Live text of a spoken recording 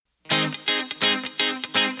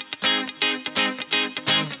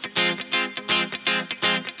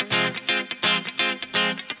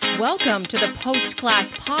Welcome to the Post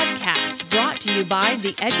Class Podcast, brought to you by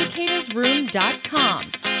theeducatorsroom.com.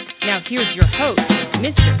 Now here's your host,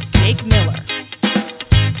 Mr. Jake Miller.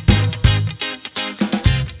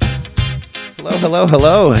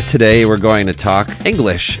 Hello. Today we're going to talk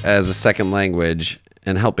English as a second language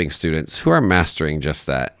and helping students who are mastering just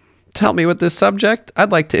that. To help me with this subject,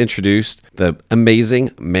 I'd like to introduce the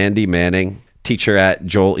amazing Mandy Manning, teacher at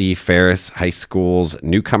Joel E. Ferris High School's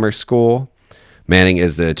Newcomer School. Manning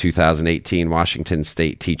is the 2018 Washington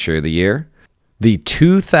State Teacher of the Year, the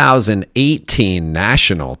 2018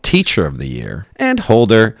 National Teacher of the Year, and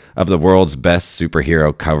holder of the world's best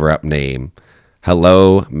superhero cover-up name.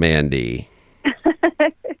 Hello, Mandy.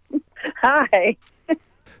 Hi.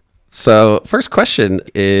 So, first question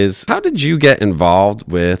is, how did you get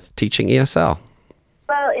involved with teaching ESL?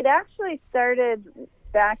 Well, it actually started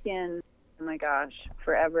back in,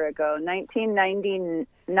 forever ago,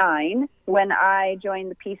 1999, when I joined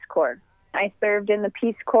the Peace Corps. I served in the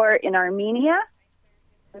Peace Corps in Armenia,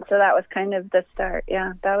 and so that was kind of the start.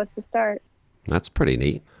 Yeah, that was the start. That's pretty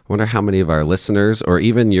neat. I wonder how many of our listeners or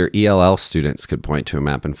even your ELL students could point to a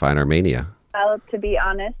map and find Armenia. Well, to be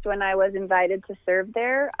honest, when I was invited to serve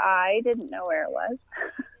there, I didn't know where it was.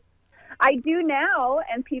 I do now,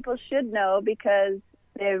 and people should know because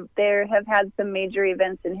there have had some major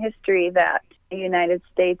events in history that the United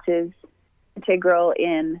States is integral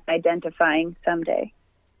in identifying someday.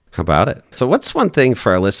 How about it? So what's one thing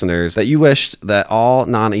for our listeners that you wished that all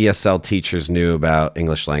non-ESL teachers knew about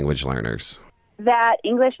English language learners? That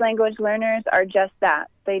English language learners are just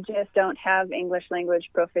that. They just don't have English language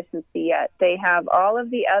proficiency yet. They have all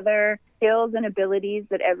of the other skills and abilities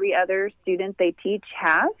that every other student they teach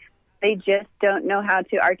has. They just don't know how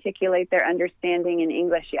to articulate their understanding in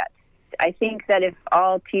English yet. I think that if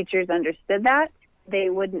all teachers understood that, they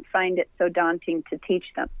wouldn't find it so daunting to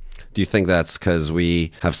teach them. Do you think that's because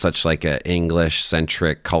we have such like an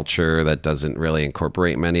English-centric culture that doesn't really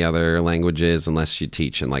incorporate many other languages unless you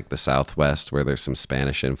teach in like the Southwest where there's some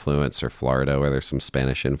Spanish influence, or Florida where there's some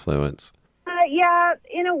Spanish influence? Yeah,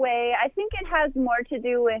 in a way. I think it has more to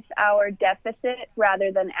do with our deficit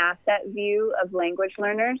rather than asset view of language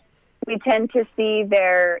learners. We tend to see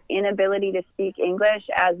their inability to speak English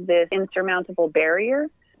as this insurmountable barrier,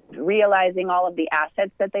 realizing all of the assets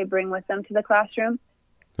that they bring with them to the classroom.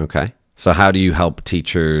 Okay. So how do you help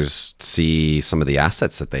teachers see some of the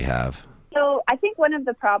assets that they have? So I think one of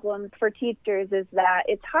the problems for teachers is that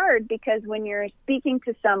it's hard because when you're speaking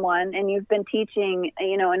to someone and you've been teaching,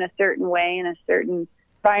 in a certain way, in a certain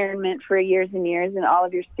environment for years and years, and all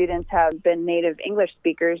of your students have been native English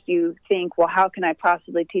speakers, you think, well, how can I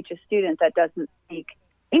possibly teach a student that doesn't speak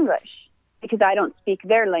English? Because I don't speak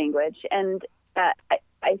their language. And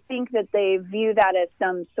I think that they view that as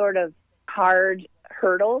some sort of hard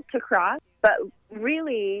hurdle to cross. But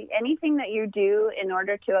really, anything that you do in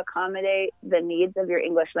order to accommodate the needs of your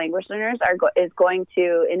English language learners is going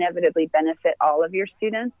to inevitably benefit all of your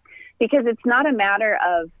students, because it's not a matter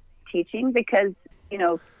of teaching, because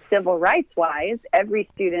civil rights-wise, every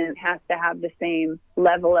student has to have the same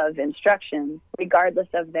level of instruction, regardless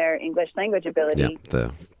of their English language ability. Yeah,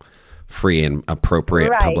 the free and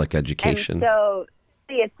appropriate public education. And so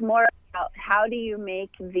it's more about how do you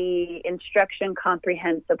make the instruction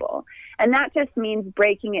comprehensible? And that just means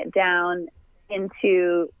breaking it down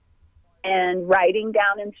into and writing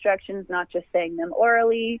down instructions, not just saying them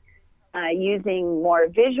orally, using more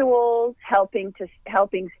visuals, helping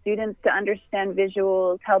students to understand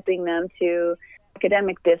visuals, helping them to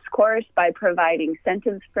academic discourse by providing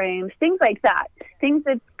sentence frames, things like that. Things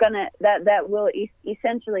that will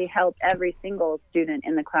essentially help every single student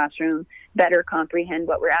in the classroom better comprehend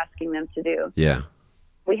what we're asking them to do. Yeah.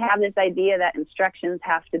 We have this idea that instructions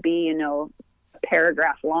have to be, a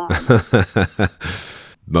paragraph long.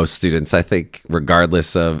 Most students, I think,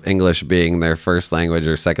 regardless of English being their first language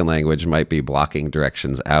or second language, might be blocking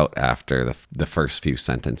directions out after the first few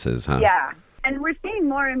sentences, huh? Yeah. And we're seeing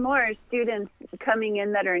more and more students coming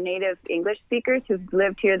in that are native English speakers who've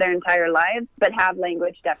lived here their entire lives but have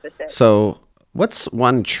language deficits. So what's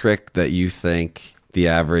one trick that you think the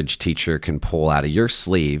average teacher can pull out of your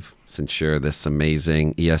sleeve, since you're this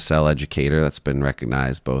amazing ESL educator that's been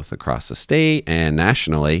recognized both across the state and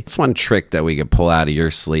nationally? What's one trick that we could pull out of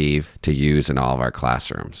your sleeve to use in all of our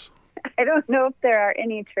classrooms? I don't know if there are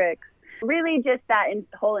any tricks. Really just that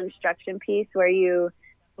whole instruction piece where you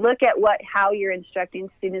look at how you're instructing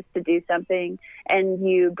students to do something and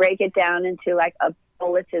you break it down into like a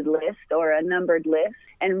bulleted list or a numbered list.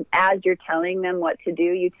 And as you're telling them what to do,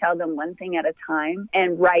 you tell them one thing at a time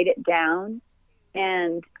and write it down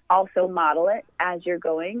and also model it as you're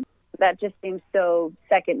going. That just seems so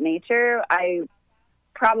second nature. I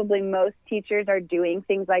probably most teachers are doing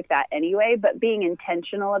things like that anyway, but being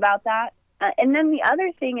intentional about that. And then the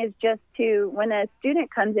other thing is just to, when a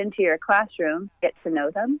student comes into your classroom, get to know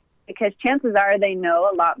them, because chances are they know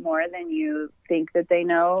a lot more than you think that they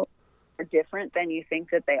know, or different than you think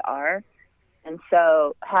that they are. And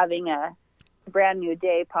so having a brand new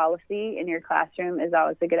day policy in your classroom is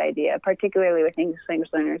always a good idea, particularly with English language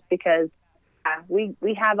learners, because we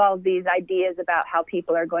have all these ideas about how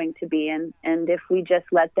people are going to be, and if we just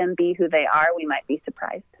let them be who they are, we might be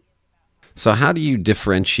surprised. So how do you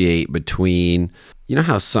differentiate between, you know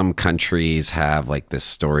how some countries have like this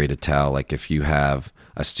story to tell, like if you have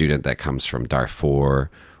a student that comes from Darfur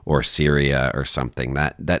or Syria or something,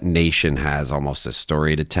 that nation has almost a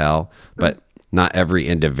story to tell, but not every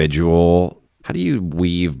individual. How do you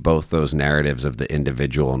weave both those narratives of the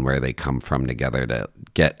individual and where they come from together to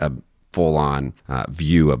get a full-on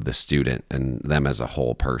view of the student and them as a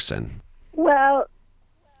whole person? Well,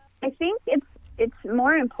 I think it's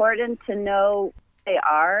more important to know who they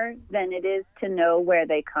are than it is to know where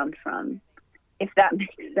they come from, if that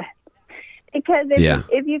makes sense. Because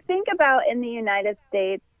if you think about in the United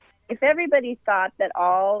States, if everybody thought that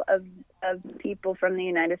all of people from the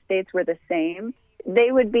United States were the same,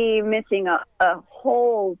 they would be missing a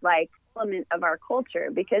whole element of our culture.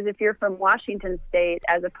 Because if you're from Washington State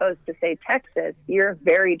as opposed to, say, Texas, you're a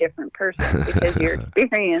very different person because your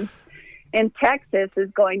experience in Texas is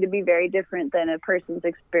going to be very different than a person's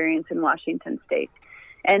experience in Washington State.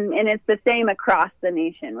 And it's the same across the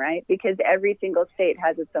nation, right? Because every single state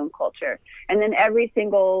has its own culture. And then every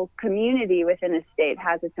single community within a state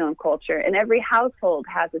has its own culture. And every household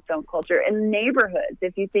has its own culture. And neighborhoods,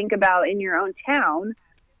 if you think about in your own town,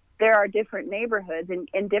 there are different neighborhoods,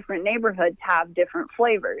 and different neighborhoods have different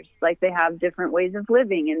flavors. Like they have different ways of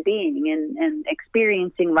living and being and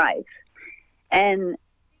experiencing life. And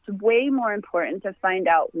it's way more important to find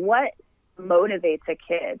out what motivates a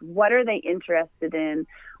kid. What are they interested in?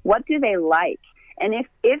 What do they like? And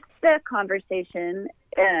if the conversation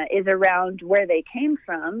is around where they came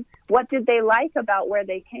from, what did they like about where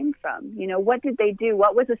they came from? You know, what did they do?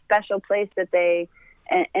 What was a special place that they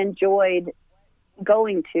enjoyed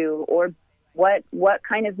going to? Or what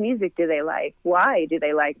kind of music do they like? Why do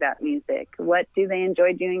they like that music? What do they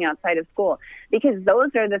enjoy doing outside of school? Because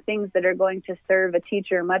those are the things that are going to serve a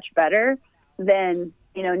teacher much better than,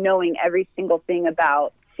 you know, knowing every single thing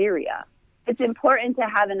about Syria. It's important to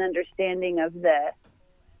have an understanding of the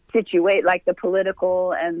situation, like the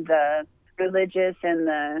political and the religious and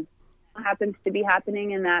the what happens to be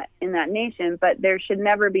happening in that nation. But there should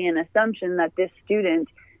never be an assumption that this student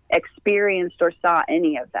experienced or saw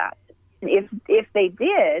any of that. If they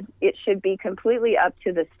did, it should be completely up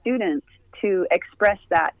to the student to express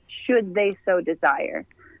that, should they so desire.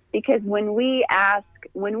 Because when we ask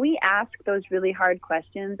those really hard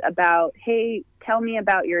questions about, hey, tell me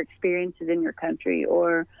about your experiences in your country,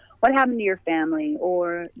 or what happened to your family,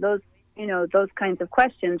 or those kinds of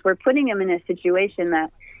questions, we're putting them in a situation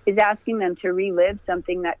that is asking them to relive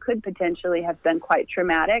something that could potentially have been quite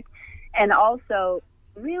traumatic. And also,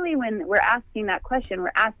 really, when we're asking that question,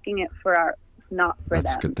 we're asking it not for them.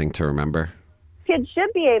 That's a good thing to remember. Kids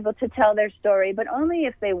should be able to tell their story, but only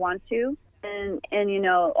if they want to. And you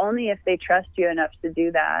know, only if they trust you enough to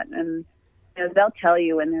do that. And you know, they'll tell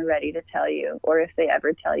you when they're ready to tell you, or if they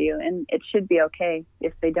ever tell you. And it should be okay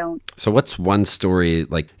if they don't. So what's one story,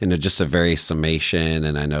 like, just a very summation,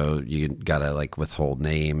 and I know you gotta withhold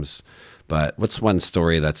names, but what's one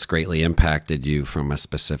story that's greatly impacted you from a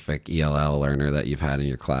specific ELL learner that you've had in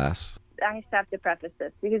your class? I have to preface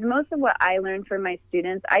this because most of what I learn from my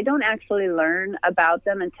students, I don't actually learn about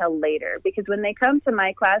them until later. Because when they come to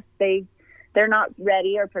my class, they're not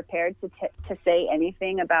ready or prepared to say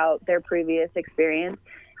anything about their previous experience.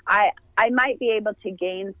 I might be able to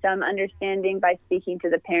gain some understanding by speaking to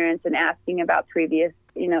the parents and asking about previous,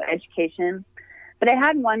 education. But I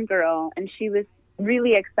had one girl, and she was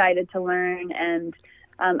really excited to learn and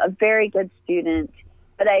a very good student.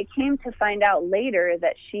 But I came to find out later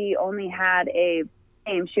that she only had a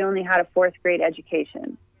fourth grade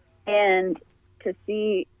education. And to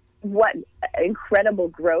see what incredible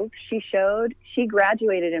growth she showed, she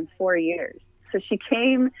graduated in 4 years. So she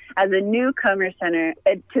came as a newcomer to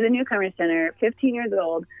the newcomer center, 15 years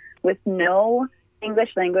old, with no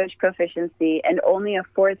English language proficiency and only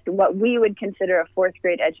what we would consider a fourth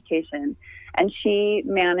grade education. And she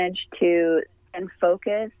managed to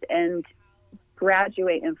focus and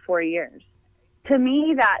graduate in 4 years. To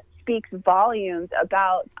me, that speaks volumes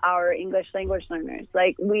about our English language learners.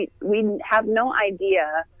 Like we have no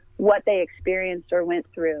idea what they experienced or went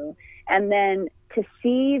through. And then to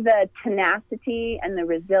see the tenacity and the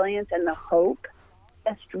resilience and the hope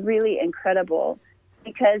just really incredible,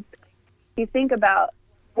 because you think about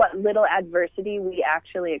what little adversity we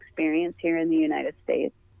actually experience here in the United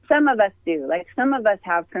States. Some of us do. Like, some of us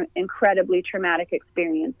have incredibly traumatic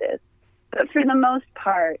experiences. But for the most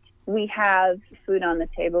part, we have food on the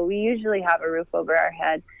table. We usually have a roof over our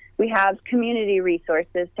head. We have community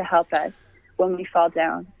resources to help us when we fall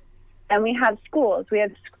down. And we have schools. We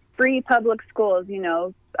have free public schools,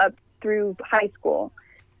 up through high school.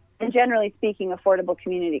 And generally speaking, affordable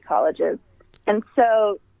community colleges. And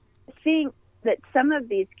so seeing that some of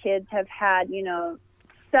these kids have had,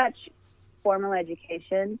 such formal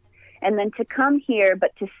education, and then to come here,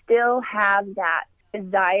 but to still have that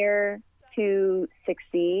desire to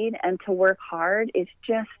succeed and to work hard is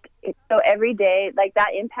so every day, like, that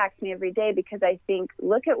impacts me every day, because I think,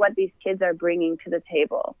 look at what these kids are bringing to the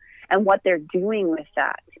table and what they're doing with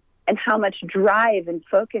that and how much drive and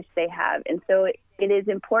focus they have. And so it is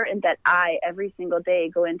important that I, every single day,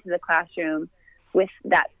 go into the classroom with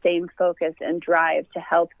that same focus and drive to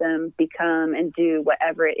help them become and do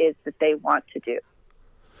whatever it is that they want to do.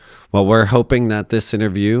 Well, we're hoping that this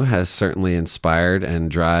interview has certainly inspired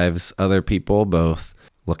and drives other people, both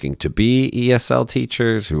looking to be ESL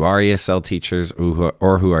teachers, who are ESL teachers,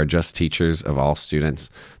 or who are just teachers of all students.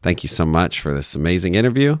 Thank you so much for this amazing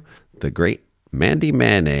interview. The great Mandy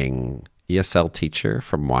Manning, ESL teacher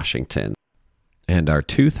from Washington, and our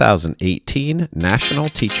 2018 National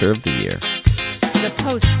Teacher of the Year. The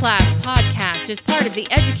Post-Class Podcast is part of the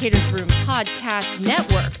Educators Room Podcast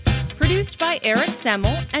Network, produced by Eric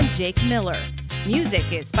Semmel and Jake Miller.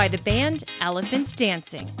 Music is by the band Elephants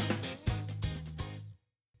Dancing.